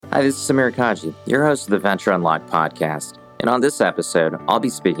Hi, this is Samir Kaji, your host of the Venture Unlocked podcast. And on this episode, I'll be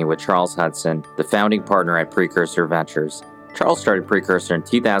speaking with Charles Hudson, the founding partner at Precursor Ventures. Charles started Precursor in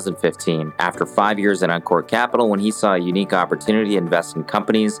 2015 after 5 years at Uncork Capital when he saw a unique opportunity to invest in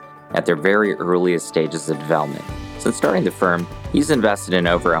companies at their very earliest stages of development. Since starting the firm, he's invested in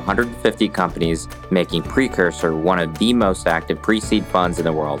over 150 companies, making Precursor one of the most active pre-seed funds in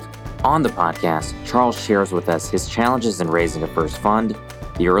the world. On the podcast, Charles shares with us his challenges in raising a first fund,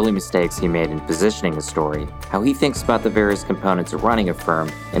 the early mistakes he made in positioning a story, how he thinks about the various components of running a firm,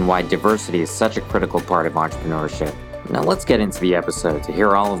 and why diversity is such a critical part of entrepreneurship. Now let's get into the episode to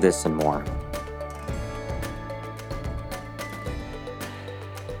hear all of this and more.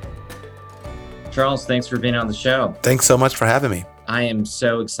 Charles, thanks for being on the show. Thanks so much for having me. I am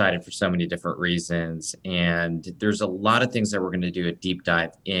so excited for so many different reasons, and there's a lot of things that we're going to do a deep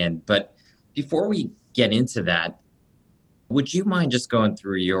dive in. But before we get into that, would you mind just going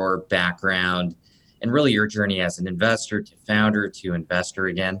through your background and really your journey as an investor to founder to investor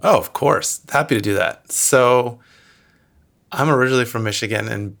again? Oh, of course. Happy to do that. So I'm originally from Michigan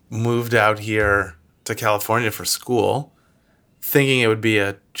and moved out here to California for school, thinking it would be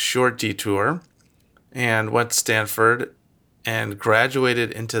a short detour, and went to Stanford and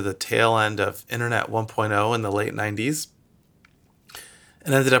graduated into the tail end of Internet 1.0 in the late 90s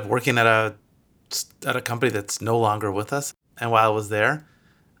and ended up working at a company that's no longer with us. And while I was there,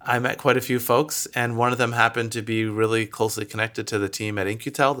 I met quite a few folks, and one of them happened to be really closely connected to the team at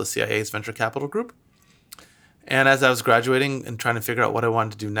In-Q-Tel, the CIA's venture capital group. And as I was graduating and trying to figure out what I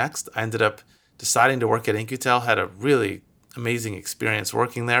wanted to do next, I ended up deciding to work at In-Q-Tel, had a really amazing experience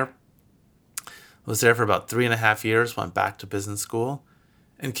working there. Was there for about 3.5 years, went back to business school,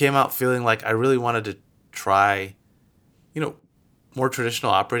 and came out feeling like I really wanted to try, more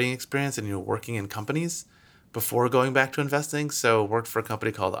traditional operating experience and, working in companies before going back to investing. So worked for a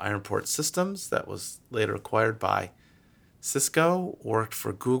company called Ironport Systems that was later acquired by Cisco. Worked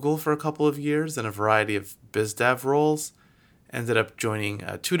for Google for a couple of years in a variety of biz dev roles. Ended up joining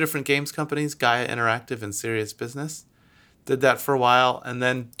 2 different games companies, Gaia Interactive and Serious Business. Did that for a while. And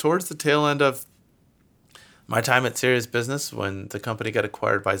then towards the tail end of my time at Serious Business, when the company got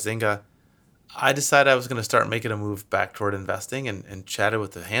acquired by Zynga, I decided I was going to start making a move back toward investing and chatted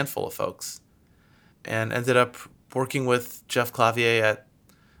with a handful of folks. And ended up working with Jeff Clavier at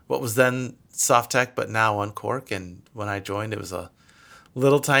what was then Softtech, but now Uncork. And when I joined, it was a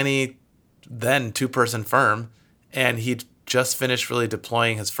little tiny, then 2-person firm. And he'd just finished really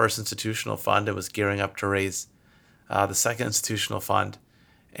deploying his first institutional fund and was gearing up to raise the second institutional fund.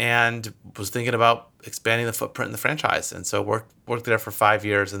 And was thinking about expanding the footprint in the franchise. And so worked there for 5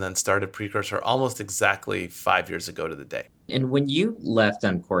 years and then started Precursor almost exactly 5 years ago to the day. And when you left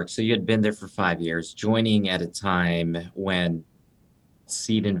Uncork, so you had been there for 5 years, joining at a time when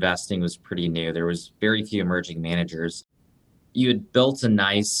seed investing was pretty new. There was very few emerging managers. You had built a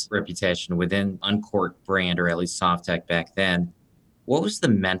nice reputation within Uncork brand, or at least Softtech back then. What was the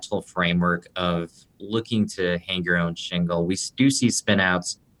mental framework of looking to hang your own shingle? We do see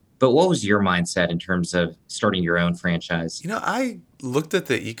spinouts, but what was your mindset in terms of starting your own franchise? I looked at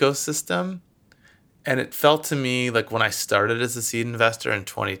the ecosystem, and it felt to me like when I started as a seed investor in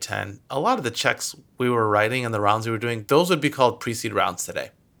 2010, a lot of the checks we were writing and the rounds we were doing, those would be called pre-seed rounds today.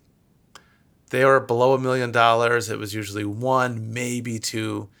 They were below $1 million. It was usually 1, maybe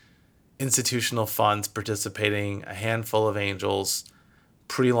 2 institutional funds participating, a handful of angels,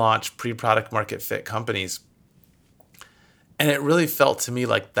 pre-launch, pre-product market fit companies. And it really felt to me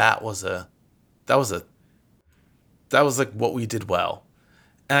like that was like what we did well.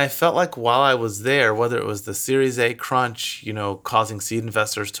 And I felt like while I was there, whether it was the Series A crunch, causing seed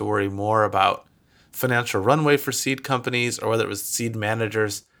investors to worry more about financial runway for seed companies, or whether it was seed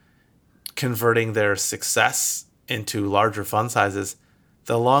managers converting their success into larger fund sizes,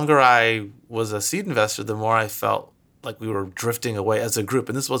 the longer I was a seed investor, the more I felt like we were drifting away as a group.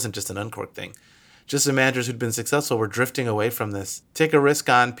 And this wasn't just an Uncork thing. Just the managers who'd been successful were drifting away from this. Take a risk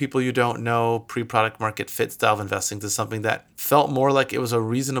on people you don't know, pre-product market fit style of investing, to something that felt more like it was a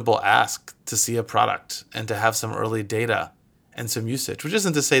reasonable ask to see a product and to have some early data and some usage, which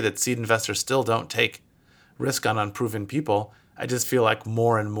isn't to say that seed investors still don't take risk on unproven people. I just feel like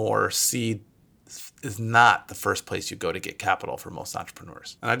more and more seed is not the first place you go to get capital for most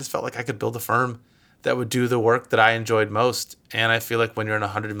entrepreneurs. And I just felt like I could build a firm that would do the work that I enjoyed most. And I feel like when you're in a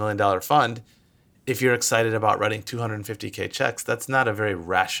 $100 million fund, if you're excited about writing $250K checks, that's not a very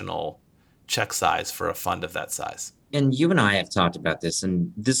rational check size for a fund of that size. And you and I have talked about this,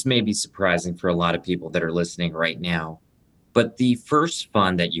 and this may be surprising for a lot of people that are listening right now. But the first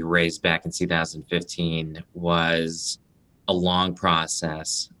fund that you raised back in 2015 was a long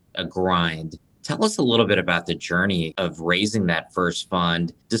process. a grind. Tell us a little bit about the journey of raising that first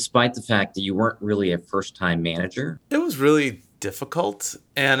fund, despite the fact that you weren't really a first time manager. It was really difficult.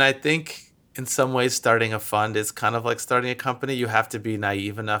 And I think in some ways, starting a fund is kind of like starting a company. You have to be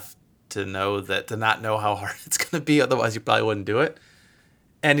naive enough to not know how hard it's going to be. Otherwise, you probably wouldn't do it.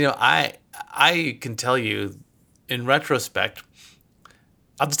 And, I can tell you in retrospect,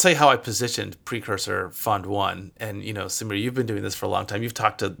 I'll just tell you how I positioned Precursor Fund One. And, Samir, you've been doing this for a long time. You've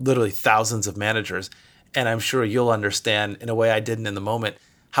talked to literally thousands of managers. And I'm sure you'll understand in a way I didn't in the moment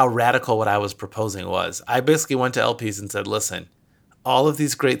how radical what I was proposing was. I basically went to LPs and said, listen, all of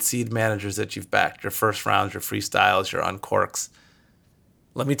these great seed managers that you've backed, your first rounds, your freestyles, your uncorks,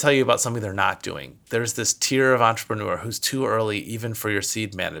 let me tell you about something they're not doing. There's this tier of entrepreneur who's too early even for your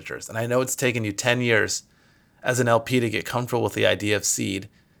seed managers. And I know it's taken you 10 years as an LP to get comfortable with the idea of seed.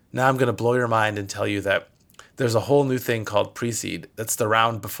 Now I'm going to blow your mind and tell you that there's a whole new thing called pre-seed. That's the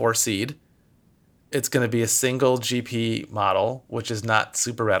round before seed. It's going to be a single GP model, which is not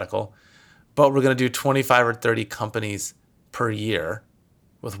super radical, but we're going to do 25 or 30 companies per year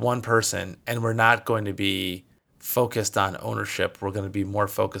with one person, and we're not going to be focused on ownership. We're going to be more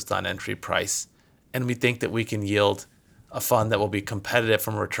focused on entry price. And we think that we can yield a fund that will be competitive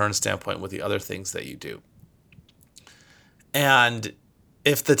from a return standpoint with the other things that you do. And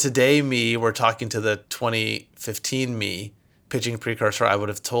if the today me were talking to the 2015 me pitching Precursor, I would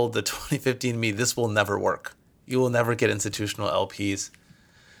have told the 2015 me, this will never work. You will never get institutional LPs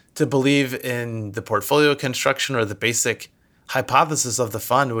to believe in the portfolio construction or the basic hypothesis of the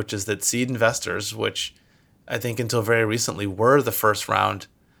fund, which is that seed investors, which I think until very recently were the first round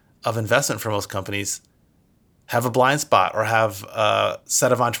of investment for most companies, have a blind spot or have a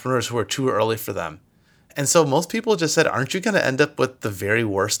set of entrepreneurs who are too early for them. And so most people just said, aren't you going to end up with the very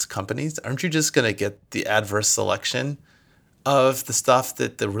worst companies? Aren't you just going to get the adverse selection of the stuff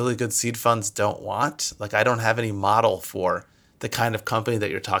that the really good seed funds don't want? Like, I don't have any model for the kind of company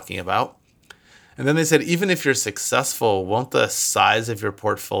that you're talking about. And then they said, even if you're successful, won't the size of your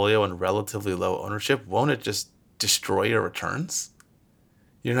portfolio and relatively low ownership, won't it just destroy your returns?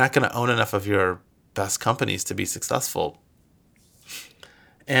 You're not going to own enough of your best companies to be successful.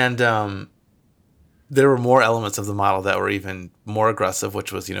 And there were more elements of the model that were even more aggressive,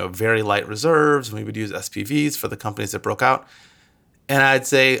 which was, very light reserves. And we would use SPVs for the companies that broke out. And I'd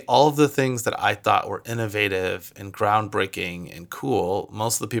say all of the things that I thought were innovative and groundbreaking and cool,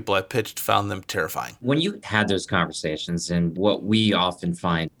 most of the people I pitched found them terrifying. When you had those conversations, and what we often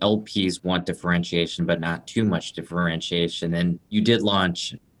find, LPs want differentiation, but not too much differentiation. And you did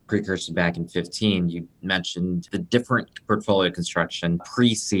launch Precursor back in 2015. You mentioned the different portfolio construction,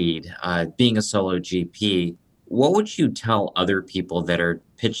 pre-seed, being a solo GP. What would you tell other people that are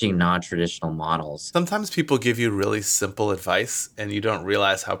pitching non-traditional models? Sometimes people give you really simple advice and you don't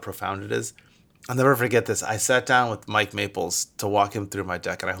realize how profound it is. I'll never forget this. I sat down with Mike Maples to walk him through my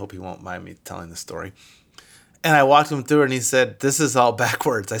deck, and I hope he won't mind me telling the story. And I walked him through, and he said, this is all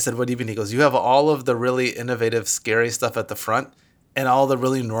backwards. I said, what do you mean? He goes, you have all of the really innovative, scary stuff at the front and all the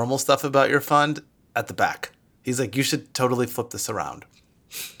really normal stuff about your fund at the back. He's like, you should totally flip this around.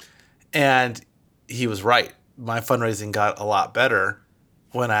 And he was right. My fundraising got a lot better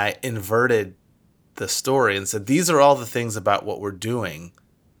when I inverted the story and said, these are all the things about what we're doing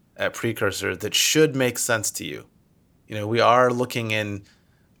at Precursor that should make sense to you. We are looking in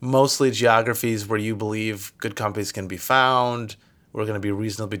mostly geographies where you believe good companies can be found. We're going to be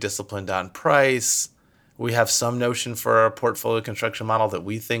reasonably disciplined on price. We have some notion for our portfolio construction model that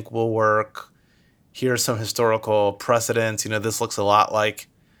we think will work. Here are some historical precedents. This looks a lot like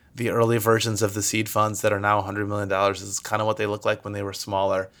the early versions of the seed funds that are now $100 million. This is kind of what they look like when they were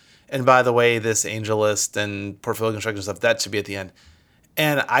smaller. And by the way, this AngelList and portfolio construction stuff, that should be at the end.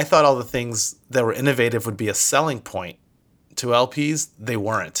 And I thought all the things that were innovative would be a selling point to LPs. They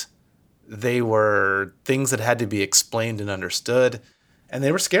weren't. They were things that had to be explained and understood, and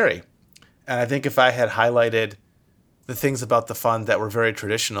they were scary. And I think if I had highlighted the things about the fund that were very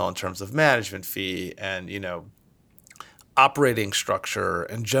traditional in terms of management fee and, operating structure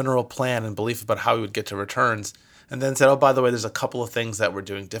and general plan and belief about how we would get to returns, and then said, oh, by the way, there's a couple of things that we're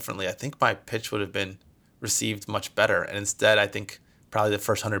doing differently, I think my pitch would have been received much better. And instead, I think probably the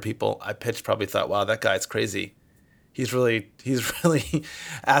first 100 people I pitched probably thought, wow, that guy's crazy. He's really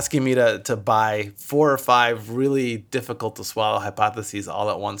asking me to buy 4 or 5 really difficult to swallow hypotheses all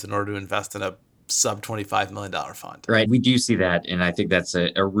at once in order to invest in a sub $25 million fund. Right. We do see that. And I think that's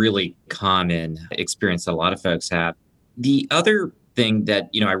a really common experience that a lot of folks have. The other thing that,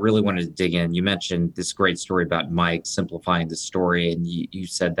 I really wanted to dig in, you mentioned this great story about Mike simplifying the story. And you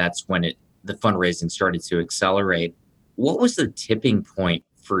said that's when the fundraising started to accelerate. What was the tipping point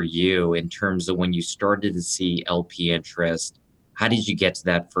for you in terms of when you started to see LP interest? How did you get to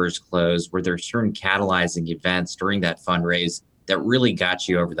that first close? Were there certain catalyzing events during that fundraise that really got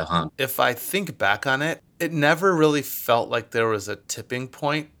you over the hump? If I think back on it, it never really felt like there was a tipping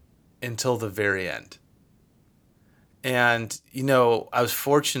point until the very end. And, I was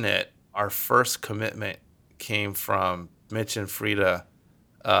fortunate. Our first commitment came from Mitch and Frida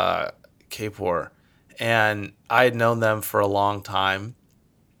Kapor. And I had known them for a long time.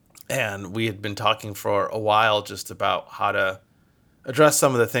 And we had been talking for a while just about how to address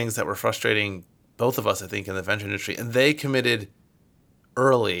some of the things that were frustrating both of us, I think, in the venture industry. And they committed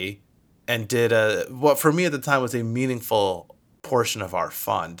early and did what for me at the time was a meaningful portion of our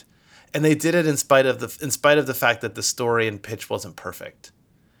fund. And they did it in spite of the fact that the story and pitch wasn't perfect.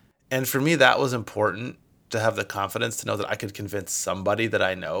 And for me, that was important to have the confidence to know that I could convince somebody that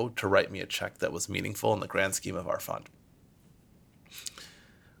I know to write me a check that was meaningful in the grand scheme of our fund.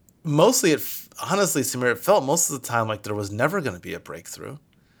 Honestly, Samir, it felt most of the time like there was never going to be a breakthrough.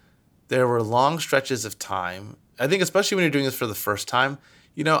 There were long stretches of time. I think especially when you're doing this for the first time,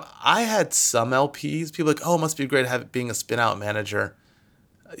 I had some LPs. People like, oh, it must be great being a spin out manager.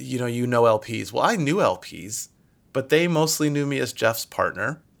 LPs. Well, I knew LPs, but they mostly knew me as Jeff's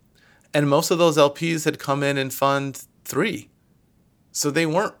partner. And most of those LPs had come in Fund 3. So they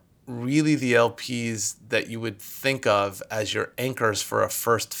weren't really the LPs that you would think of as your anchors for a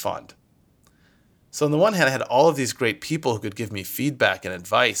first fund. So on the one hand, I had all of these great people who could give me feedback and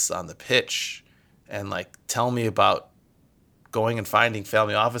advice on the pitch and tell me about going and finding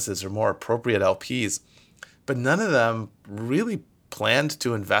family offices or more appropriate LPs. But none of them really planned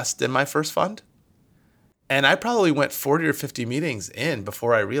to invest in my first fund. And I probably went 40 or 50 meetings in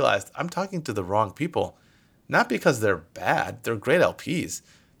before I realized I'm talking to the wrong people. Not because they're bad, they're great LPs.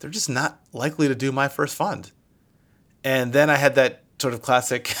 They're just not likely to do my first fund. And then I had that sort of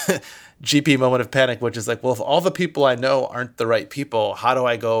classic GP moment of panic, which is well, if all the people I know aren't the right people, how do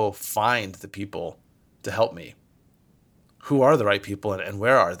I go find the people to help me? Who are the right people and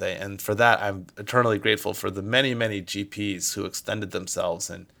where are they? And for that, I'm eternally grateful for the many, many GPs who extended themselves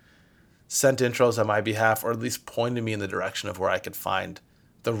and sent intros on my behalf, or at least pointed me in the direction of where I could find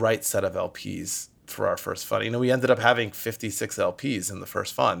the right set of LPs for our first fund. We ended up having 56 LPs in the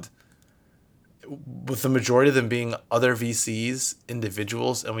first fund, with the majority of them being other VCs,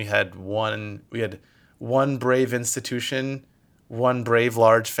 individuals, and we had one brave institution, one brave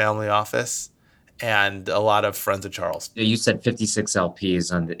large family office, and a lot of friends of Charles. You said 56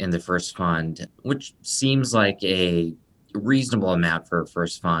 LPs in the first fund, which seems like a reasonable amount for a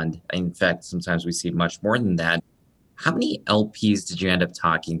first fund. In fact, sometimes we see much more than that. How many LPs did you end up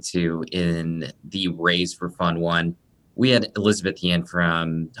talking to in the raise for Fund 1? We had Elizabeth Yin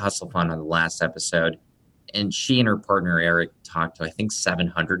from Hustle Fund on the last episode, and she and her partner Eric talked to, I think,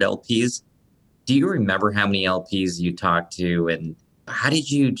 700 LPs. Do you remember how many LPs you talked to, and how did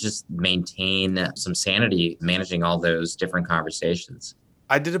you just maintain some sanity managing all those different conversations?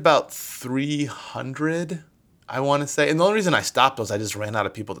 I did about 300, I want to say. And the only reason I stopped was I just ran out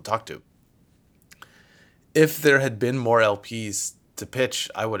of people to talk to. If there had been more LPs to pitch,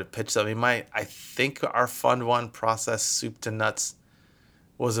 I would have pitched them. I think our Fund 1 process, soup to nuts,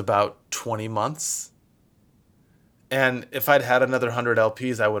 was about 20 months. And if I'd had another 100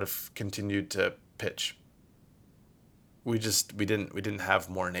 LPs, I would have continued to pitch. We didn't have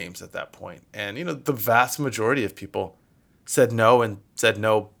more names at that point. And, the vast majority of people said no, and said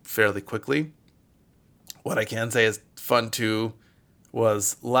no fairly quickly. What I can say is Fund 2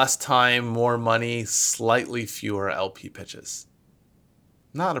 was less time, more money, slightly fewer LP pitches.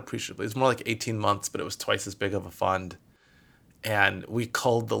 Not appreciably. It was more like 18 months, but it was twice as big of a fund. And we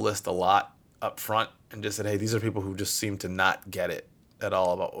culled the list a lot up front and just said, hey, these are people who just seem to not get it at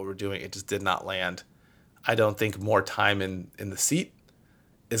all about what we're doing. It just did not land. I don't think more time in the seat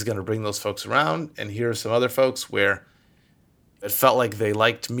is going to bring those folks around. And here are some other folks where it felt like they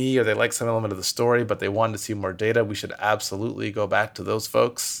liked me or they liked some element of the story, but they wanted to see more data. We should absolutely go back to those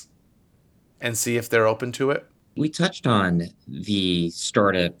folks and see if they're open to it. We touched on the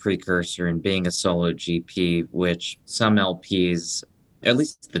startup precursor and being a solo GP, which some LPs, at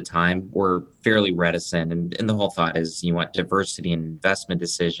least at the time, were fairly reticent. And the whole thought is you want diversity in investment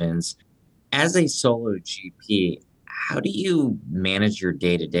decisions. As a solo GP, how do you manage your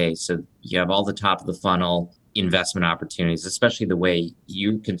day-to-day? So you have all the top of the funnel investment opportunities, especially the way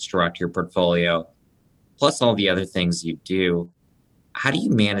you construct your portfolio, plus all the other things you do. How do you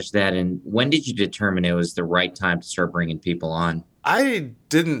manage that? And when did you determine it was the right time to start bringing people on? I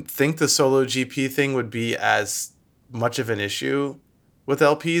didn't think the solo GP thing would be as much of an issue with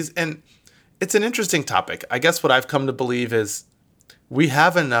LPs. And it's an interesting topic. I guess what I've come to believe is We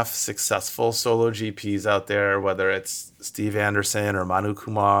have enough successful solo GPs out there, whether it's Steve Anderson or Manu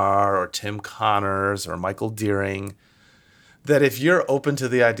Kumar or Tim Connors or Michael Deering, that if you're open to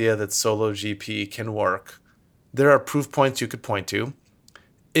the idea that solo GP can work, there are proof points you could point to.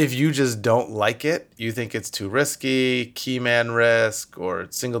 If you just don't like it, you think it's too risky, key man risk or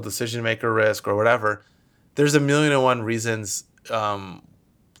single decision maker risk or whatever, there's a million and one reasons to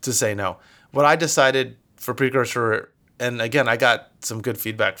say no. What I decided for Precursor, and again, I got some good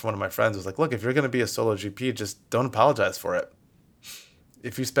feedback from one of my friends, was like, look, if you're going to be a solo GP, just don't apologize for it.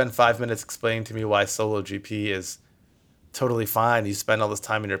 If you spend 5 minutes explaining to me why solo GP is totally fine, you spend all this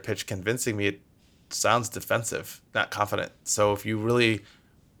time in your pitch convincing me, it sounds defensive, not confident. So if you really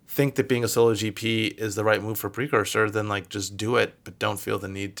think that being a solo GP is the right move for Precursor, then like just do it, but don't feel the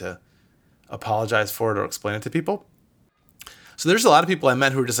need to apologize for it or explain it to people. So there's a lot of people I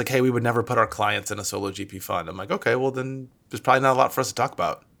met who are just like, hey, we would never put our clients in a solo GP fund. I'm like, okay, well then there's probably not a lot for us to talk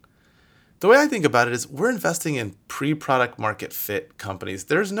about. The way I think about it is we're investing in pre-product market fit companies.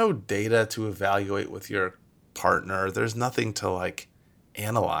 There's no data to evaluate with your partner. There's nothing to like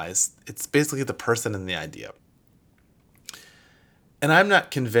analyze. It's basically the person and the idea. And I'm not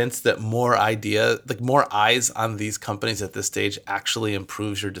convinced that more eyes on these companies at this stage actually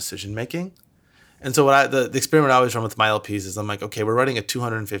improves your decision making. And so the experiment I always run with my LPs is I'm like, okay, we're writing a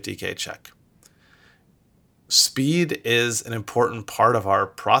 $250K check. Speed is an important part of our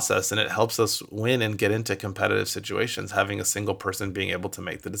process, and it helps us win and get into competitive situations, having a single person being able to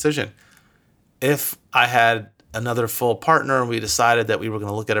make the decision. If I had another full partner and we decided that we were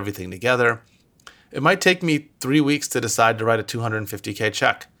going to look at everything together, it might take me 3 weeks to decide to write a $250K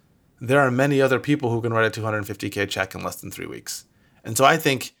check. There are many other people who can write a $250K check in less than 3 weeks. And so I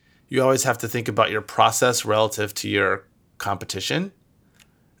think you always have to think about your process relative to your competition.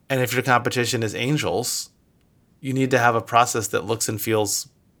 And if your competition is angels, you need to have a process that looks and feels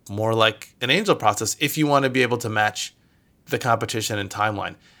more like an angel process if you want to be able to match the competition and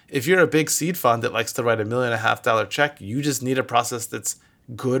timeline. If you're a big seed fund that likes to write $1.5 million check, you just need a process that's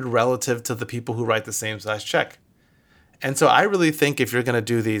good relative to the people who write the same size check. And so I really think if you're going to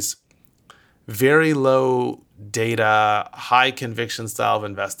do these very low data, high conviction style of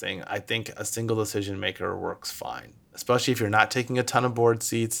investing, I think a single decision maker works fine, especially if you're not taking a ton of board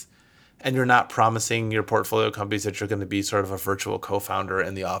seats and you're not promising your portfolio companies that you're going to be sort of a virtual co-founder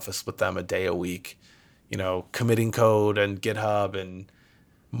in the office with them a day a week, committing code and GitHub and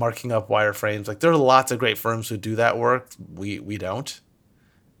marking up wireframes. Like there are lots of great firms who do that work. We don't.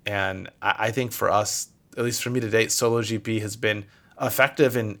 And I think for us, at least for me to date, solo GP has been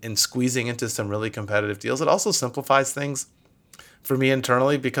effective in squeezing into some really competitive deals. It also simplifies things for me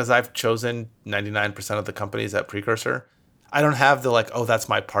internally because I've chosen 99% of the companies at Precursor. I don't have the like, oh, that's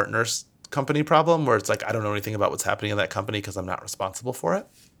my partner's company problem where it's like, I don't know anything about what's happening in that company because I'm not responsible for it.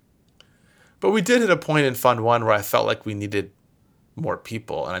 But we did hit a point in Fund 1 where I felt like we needed more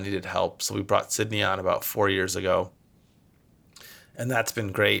people and I needed help. So we brought Sydney on about 4 years ago. And that's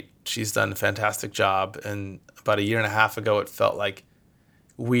been great. She's done a fantastic job. And about a year and a half ago, it felt like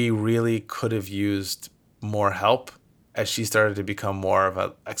we really could have used more help as she started to become more of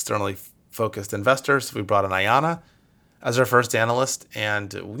an externally focused investor. So we brought in Ayana as our first analyst.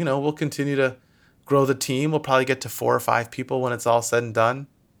 And, we'll continue to grow the team. We'll probably get to 4 or 5 people when it's all said and done.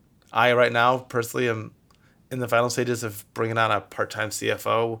 I, right now, personally am in the final stages of bringing on a part-time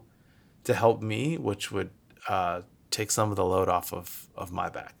CFO to help me, which would take some of the load off of my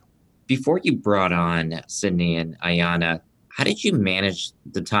back. Before you brought on Sydney and Ayana, how did you manage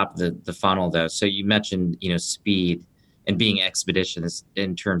the top of the funnel, though? So you mentioned, speed and being expeditious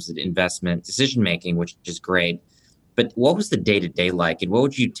in terms of investment decision-making, which is great. But what was the day-to-day like? And what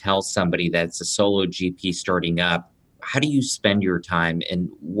would you tell somebody that's a solo GP starting up? How do you spend your time? And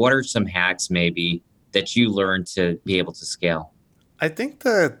what are some hacks maybe that you learned to be able to scale? I think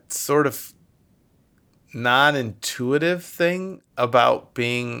the sort of non-intuitive thing about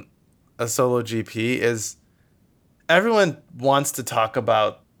being a solo GP is everyone wants to talk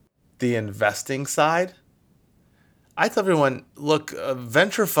about the investing side. I tell everyone, look, a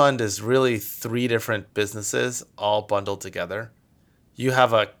venture fund is really 3 different businesses all bundled together. You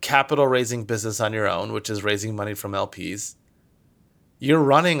have a capital raising business on your own, which is raising money from LPs. You're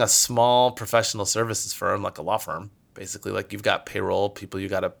running a small professional services firm, like a law firm, basically. Like you've got payroll, people you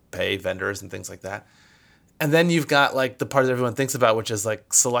got to pay, vendors and things like that. And then you've got like the part that everyone thinks about, which is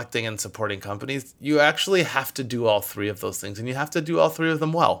like selecting and supporting companies. You actually have to do all 3 of those things, and you have to do all 3 of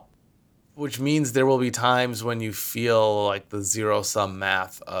them well, which means there will be times when you feel like the zero-sum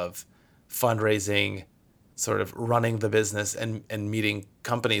math of fundraising, sort of running the business and meeting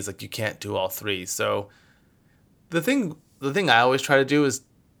companies, like you can't do all 3. So the thing the thing I always try to do is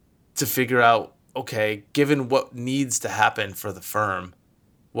to figure out, okay, given what needs to happen for the firm,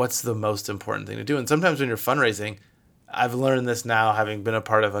 what's the most important thing to do? And sometimes when you're fundraising, I've learned this now, having been a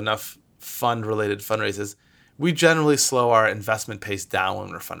part of enough fund-related fundraisers, we generally slow our investment pace down when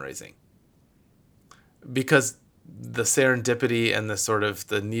we're fundraising, because the serendipity and the sort of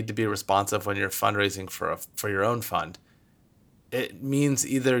the need to be responsive when you're fundraising for your own fund, it means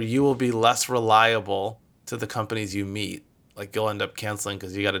either you will be less reliable to the companies you meet, like you'll end up canceling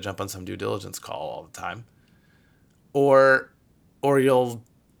because you got to jump on some due diligence call all the time, or you'll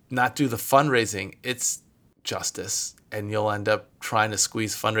not do the fundraising. It's justice, and you'll end up trying to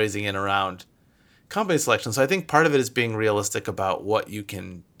squeeze fundraising in around company selection. So I think part of it is being realistic about what you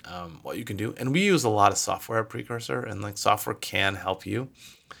can do. And we use a lot of software at Precursor, and like software can help you.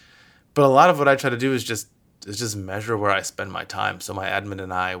 But a lot of what I try to do is just measure where I spend my time. So my admin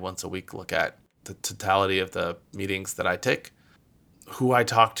and I once a week look at the totality of the meetings that I take, who I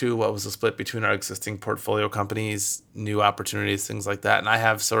talk to, what was the split between our existing portfolio companies, new opportunities, things like that. And I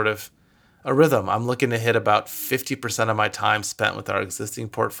have sort of a rhythm. I'm looking to hit about 50% of my time spent with our existing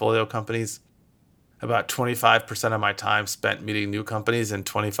portfolio companies, about 25% of my time spent meeting new companies, and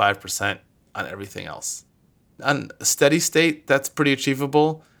 25% on everything else. On a steady state, that's pretty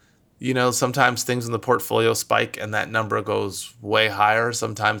achievable. Sometimes things in the portfolio spike and that number goes way higher.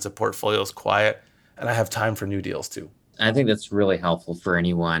 Sometimes the portfolio is quiet and I have time for new deals too. I think that's really helpful for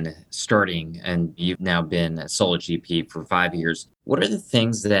anyone starting, and you've now been a solo GP for 5 years. What are the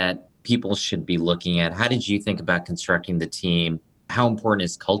things that people should be looking at? How did you think about constructing the team? How important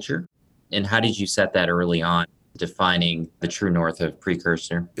is culture? And how did you set that early on, defining the true north of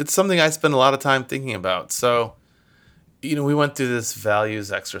Precursor? It's something I spend a lot of time thinking about. So, we went through this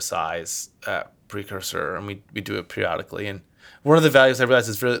values exercise at Precursor, and we do it periodically. And one of the values I realized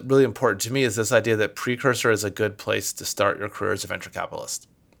is really, really important to me is this idea that Precursor is a good place to start your career as a venture capitalist.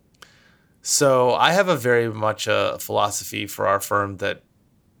 So I have a very much a philosophy for our firm that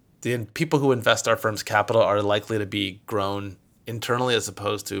the people who invest our firm's capital are likely to be grown internally as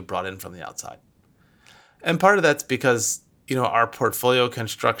opposed to brought in from the outside. And part of that's because, our portfolio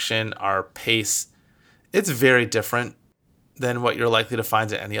construction, our pace, it's very different than what you're likely to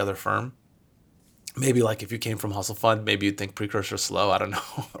find at any other firm. Maybe like if you came from Hustle Fund, maybe you'd think Precursor slow, I don't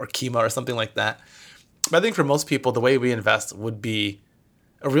know, or Kima or something like that. But I think for most people, the way we invest would be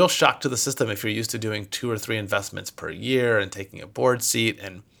a real shock to the system if you're used to doing 2 or 3 investments per year and taking a board seat.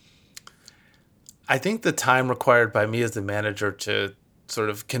 And I think the time required by me as the manager to sort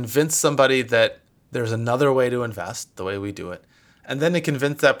of convince somebody that there's another way to invest, the way we do it, and then to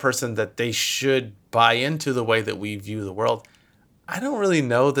convince that person that they should buy into the way that we view the world, I don't really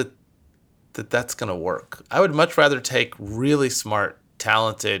know that that's going to work. I would much rather take really smart,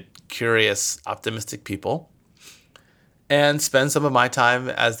 talented, curious, optimistic people and spend some of my time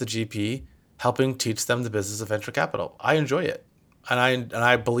as the GP helping teach them the business of venture capital. I enjoy it. And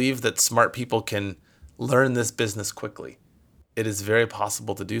I believe that smart people can learn this business quickly. It is very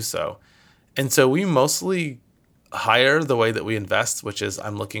possible to do so. And so we mostly hire the way that we invest, which is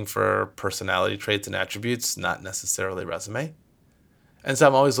I'm looking for personality traits and attributes, not necessarily resume. And so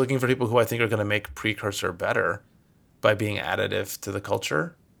I'm always looking for people who I think are going to make Precursor better by being additive to the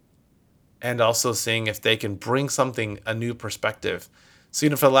culture, and also seeing if they can bring a new perspective. So,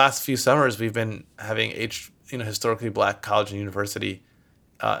 for the last few summers, we've been having historically Black college and university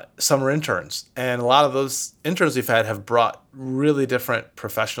summer interns. And a lot of those interns we've had have brought really different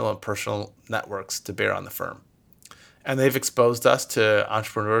professional and personal networks to bear on the firm. And they've exposed us to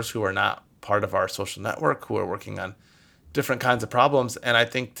entrepreneurs who are not part of our social network, who are working on different kinds of problems. And I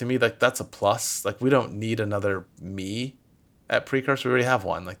think to me, that's a plus. We don't need another me at Precursor. We already have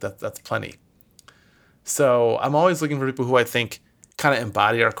one. That's plenty. So I'm always looking for people who I think kind of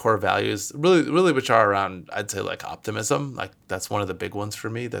embody our core values, really, which are around, I'd say, optimism. That's one of the big ones for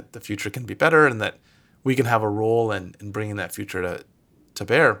me, that the future can be better and that we can have a role in bringing that future to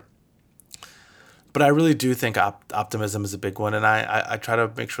bear. But I really do think optimism is a big one, and I try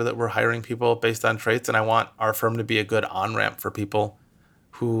to make sure that we're hiring people based on traits, and I want our firm to be a good on-ramp for people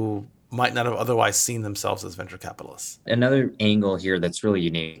who might not have otherwise seen themselves as venture capitalists. Another angle here that's really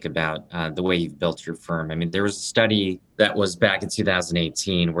unique about the way you've built your firm. I mean, there was a study that was back in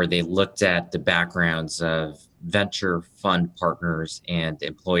 2018 where they looked at the backgrounds of venture fund partners and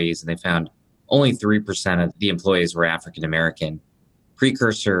employees, and they found only 3% of the employees were African American.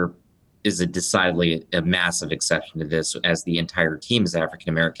 Precursor is decidedly a massive exception to this, as the entire team is African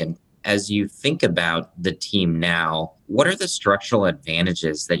American. As you think about the team now, what are the structural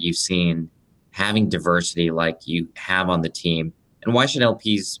advantages that you've seen having diversity like you have on the team? And why should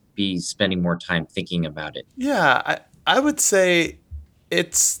LPs be spending more time thinking about it? Yeah, I would say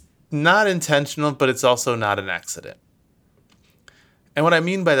it's not intentional, but it's also not an accident. And what I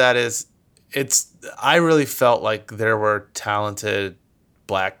mean by that is I really felt like there were talented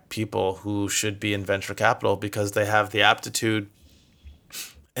black people who should be in venture capital because they have the aptitude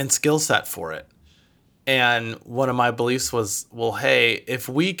and skill set for it. And one of my beliefs was, well, hey, if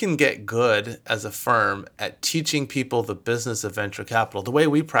we can get good as a firm at teaching people the business of venture capital, the way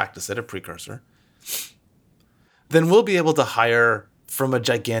we practice it at Precursor, then we'll be able to hire from a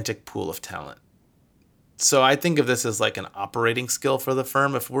gigantic pool of talent. So I think of this as like an operating skill for the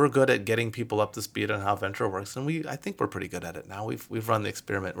firm. If we're good at getting people up to speed on how venture works, and I think we're pretty good at it now. We've run the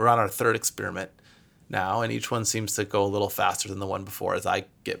experiment. We're on our third experiment now, and each one seems to go a little faster than the one before as I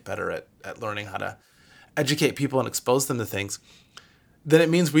get better at learning how to educate people and expose them to things. Then it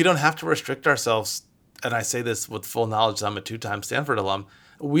means we don't have to restrict ourselves. And I say this with full knowledge, I'm a 2-time Stanford alum.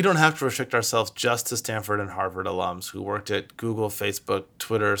 We don't have to restrict ourselves just to Stanford and Harvard alums who worked at Google, Facebook,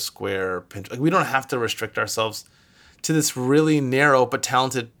 Twitter, Square, Pinterest. Like, we don't have to restrict ourselves to this really narrow but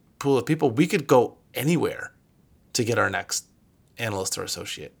talented pool of people. We could go anywhere to get our next analyst or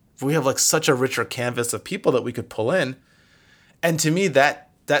associate. We have like such a richer canvas of people that we could pull in. And to me, that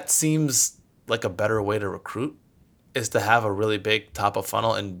seems like a better way to recruit is to have a really big top of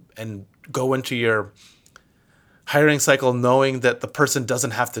funnel and go into your hiring cycle knowing that the person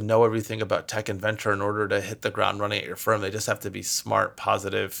doesn't have to know everything about tech and venture in order to hit the ground running at your firm. They just have to be smart,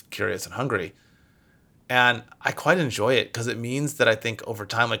 positive, curious, and hungry. And I quite enjoy it because it means that I think over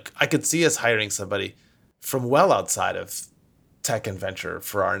time, like I could see us hiring somebody from well outside of tech and venture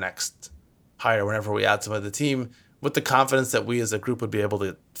for our next hire whenever we add someone to the team with the confidence that we as a group would be able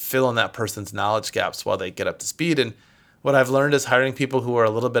to fill in that person's knowledge gaps while they get up to speed. And what I've learned is hiring people who are a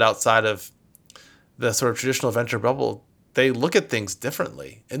little bit outside of the sort of traditional venture bubble, they look at things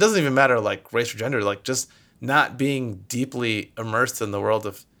differently. It doesn't even matter like race or gender, like just not being deeply immersed in the world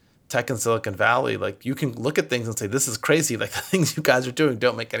of tech in Silicon Valley. Like you can look at things and say, this is crazy. Like the things you guys are doing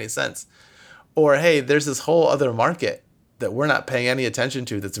don't make any sense. Or, hey, there's this whole other market that we're not paying any attention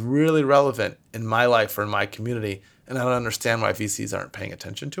to that's really relevant in my life or in my community. And I don't understand why VCs aren't paying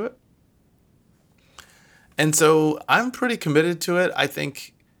attention to it. And so I'm pretty committed to it. I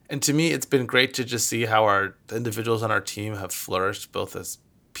think, and to me, it's been great to just see how the individuals on our team have flourished both as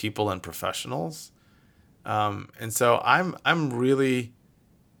people and professionals. And so I'm really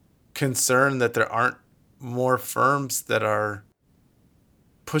concerned that there aren't more firms that are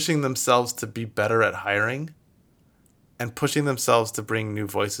pushing themselves to be better at hiring and pushing themselves to bring new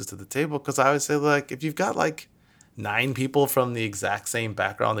voices to the table. Because I would say, like, if you've got like 9 people from the exact same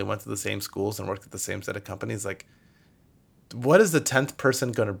background, they went to the same schools and worked at the same set of companies, like, what is the 10th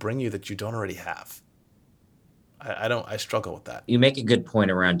person going to bring you that you don't already have? I struggle with that. You make a good point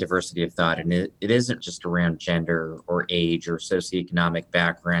around diversity of thought, and it isn't just around gender or age or socioeconomic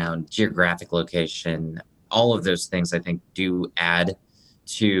background, geographic location. All of those things, I think, do add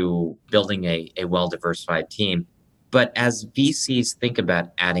to building a well-diversified team. But as VCs think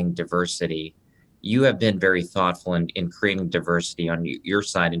about adding diversity, you have been very thoughtful in creating diversity on your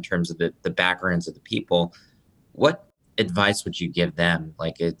side in terms of the backgrounds of the people. What advice would you give them,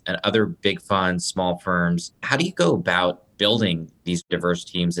 like other big funds, small firms? How do you go about building these diverse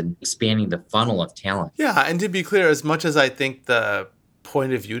teams and expanding the funnel of talent? Yeah, and to be clear, as much as I think the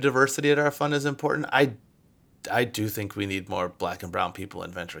point of view diversity at our fund is important, I do think we need more black and brown people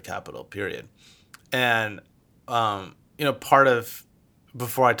in venture capital, period. And, part of,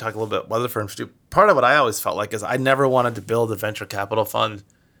 before I talk a little bit what other firms do, part of what I always felt like is I never wanted to build a venture capital fund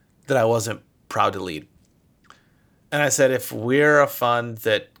that I wasn't proud to lead. And I said, if we're a fund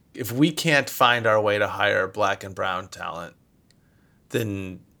that, if we can't find our way to hire black and brown talent,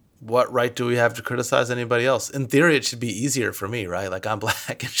 then what right do we have to criticize anybody else? In theory, it should be easier for me, right? Like I'm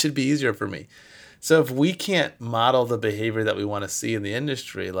black, it should be easier for me. So if we can't model the behavior that we want to see in the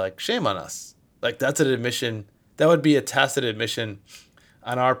industry, like shame on us. Like that's an admission, that would be a tacit admission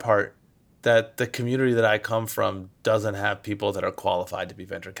on our part that the community that I come from doesn't have people that are qualified to be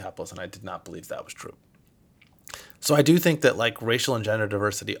venture capitalists, and I did not believe that was true. So I do think that like racial and gender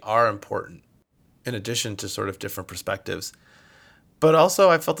diversity are important in addition to sort of different perspectives. But also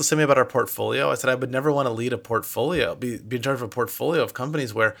I felt the same way about our portfolio. I said I would never want to lead a portfolio, be in charge of a portfolio of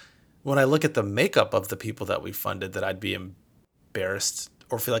companies where when I look at the makeup of the people that we funded, that I'd be embarrassed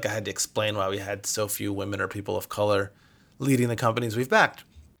or feel like I had to explain why we had so few women or people of color leading the companies we've backed.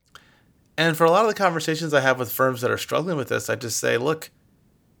 And for a lot of the conversations I have with firms that are struggling with this, I just say, look,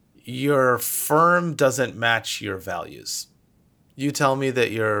 your firm doesn't match your values. You tell me that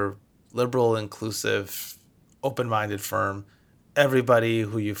you're liberal, inclusive, open-minded firm. Everybody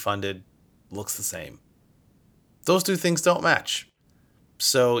who you funded looks the same. those two things don't match.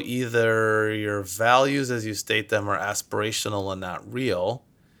 So either your values as you state them are aspirational and not real,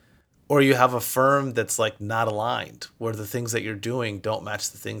 or you have a firm that's like not aligned, where the things that you're doing don't match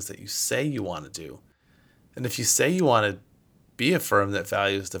the things that you say you want to do. And if you say you want to be a firm that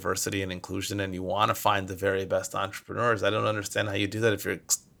values diversity and inclusion and you want to find the very best entrepreneurs, I don't understand how you do that if you're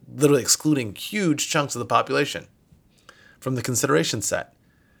literally excluding huge chunks of the population from the consideration set.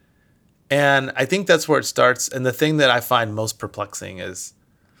 And I think that's where it starts. And the thing that I find most perplexing is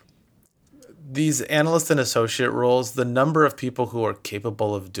these analyst and associate roles, the number of people who are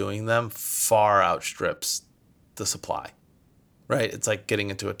capable of doing them far outstrips the supply, right? It's like getting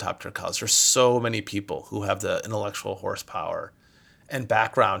into a top tier college. There's so many people who have the intellectual horsepower and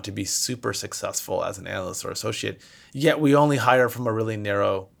background to be super successful as an analyst or associate, yet we only hire from a really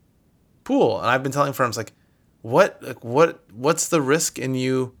narrow pool. And I've been telling firms like, what's the risk in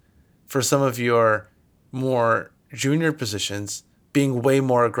you for some of your more junior positions being way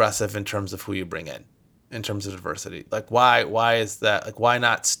more aggressive in terms of who you bring in terms of diversity? Like why is that? Like, why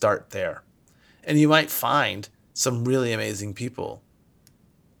not start there? And you might find some really amazing people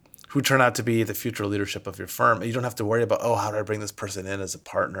who turn out to be the future leadership of your firm. And you don't have to worry about, oh, how do I bring this person in as a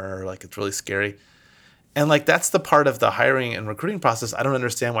partner? Like, it's really scary. And like, that's the part of the hiring and recruiting process. I don't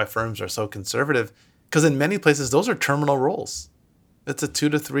understand why firms are so conservative, because in many places, those are terminal roles. It's a 2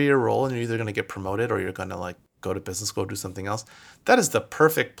 to 3 year role, and you're either going to get promoted or you're going to like go to business school, do something else. That is the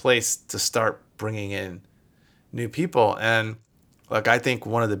perfect place to start bringing in new people. And like, I think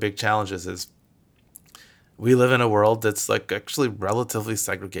one of the big challenges is we live in a world that's like actually relatively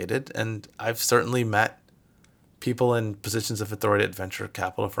segregated. And I've certainly met people in positions of authority at venture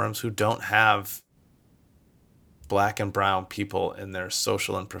capital firms who don't have Black and brown people in their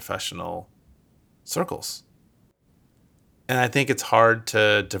social and professional circles. And I think it's hard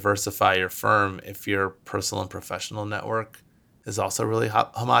to diversify your firm if your personal and professional network is also really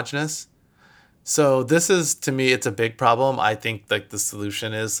homogenous. So this is, to me, it's a big problem. I think like the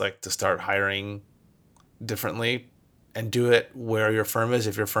solution is like to start hiring differently and do it where your firm is.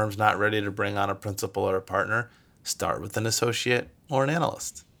 If your firm's not ready to bring on a principal or a partner, start with an associate or an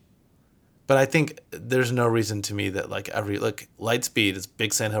analyst. But I think there's no reason to me that like Lightspeed is a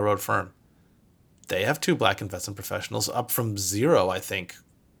big Sand Hill Road firm. They have 2 Black investment professionals, up from 0, I think,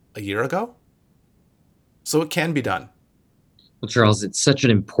 a year ago. So it can be done. Well, Charles, it's such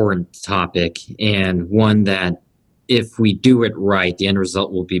an important topic, and one that if we do it right, the end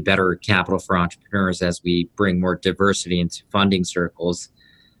result will be better capital for entrepreneurs as we bring more diversity into funding circles.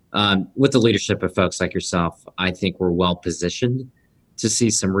 With the leadership of folks like yourself, I think we're well positioned to see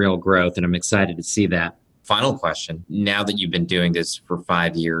some real growth, and I'm excited to see that. Final question. Now that you've been doing this for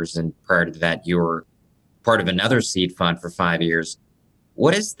 5 years, and prior to that, you were part of another seed fund for 5 years,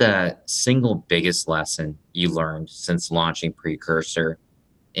 what is the single biggest lesson you learned since launching Precursor,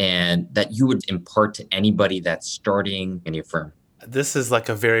 and that you would impart to anybody that's starting in your firm? This is like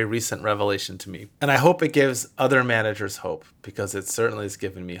a very recent revelation to me, and I hope it gives other managers hope, because it certainly has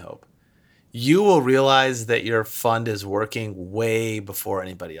given me hope. You will realize that your fund is working way before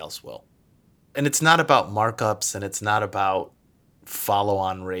anybody else will. And it's not about markups, and it's not about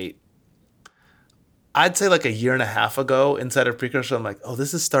follow-on rate. I'd say like a year and a half ago inside of Precursor, I'm like, oh,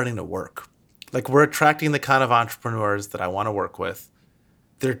 this is starting to work. Like, we're attracting the kind of entrepreneurs that I want to work with.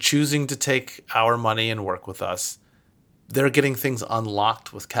 They're choosing to take our money and work with us. They're getting things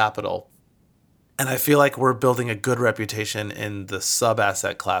unlocked with capital. And I feel like we're building a good reputation in the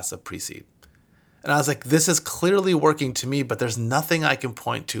sub-asset class of pre-seed. And I was like, this is clearly working to me, but there's nothing I can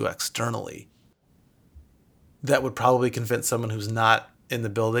point to externally that would probably convince someone who's not in the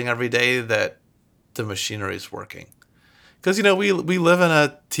building every day that the machinery is working. Because, you know, we live in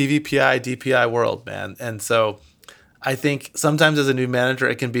a TVPI, DPI world, man. And so I think sometimes as a new manager,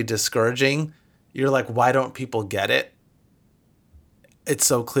 it can be discouraging. You're like, why don't people get it? It's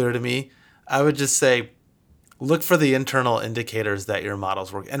so clear to me. I would just say, look for the internal indicators that your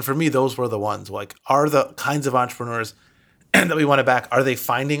models work. And for me, those were the ones. Like, are the kinds of entrepreneurs that we want to back, are they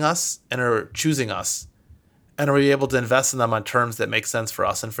finding us and are choosing us? And are we able to invest in them on terms that make sense for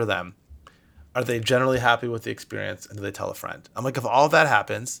us and for them? Are they generally happy with the experience, and do they tell a friend? I'm like, if all of that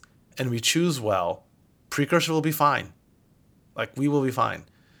happens and we choose well, Precursor will be fine. Like, we will be fine.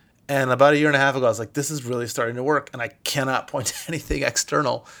 And about a year and a half ago, I was like, this is really starting to work. And I cannot point to anything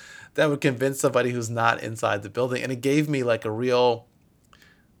external that would convince somebody who's not inside the building. And it gave me like a real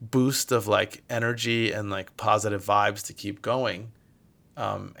boost of like energy and like positive vibes to keep going,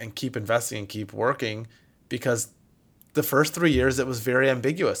 and keep investing and keep working, because the first 3 years, it was very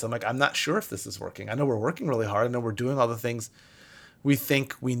ambiguous. I'm like, I'm not sure if this is working. I know we're working really hard. I know we're doing all the things we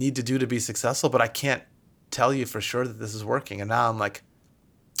think we need to do to be successful, but I can't tell you for sure that this is working. And now I'm like,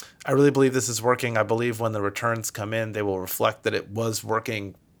 I really believe this is working. I believe when the returns come in, they will reflect that it was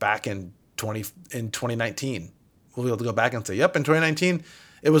working back in 2019. We'll be able to go back and say, yep, in 2019,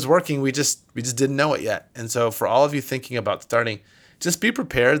 it was working. We just didn't know it yet. And so for all of you thinking about starting, just be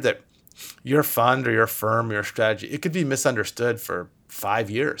prepared that your fund or your firm, or your strategy, it could be misunderstood for 5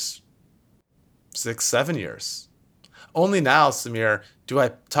 years, 6, 7 years. Only now, Samir, do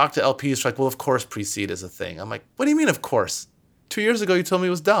I talk to LPs like, well, of course pre-seed is a thing. I'm like, what do you mean, of course? 2 years ago, you told me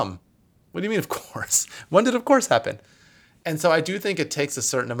it was dumb. What do you mean, of course? When did of course happen? And so I do think it takes a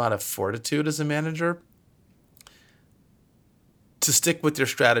certain amount of fortitude as a manager to stick with your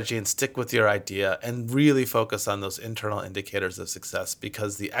strategy and stick with your idea and really focus on those internal indicators of success,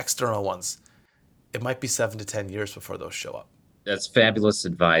 because the external ones, it might be 7 to 10 years before those show up. That's fabulous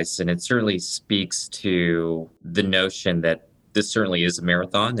advice. And it certainly speaks to the notion that this certainly is a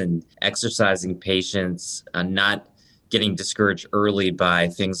marathon, and exercising patience, not getting discouraged early by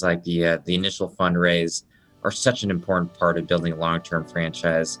things like the initial fundraise are such an important part of building a long-term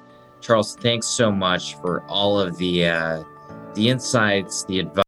franchise. Charles, thanks so much for all of the insights, the advice.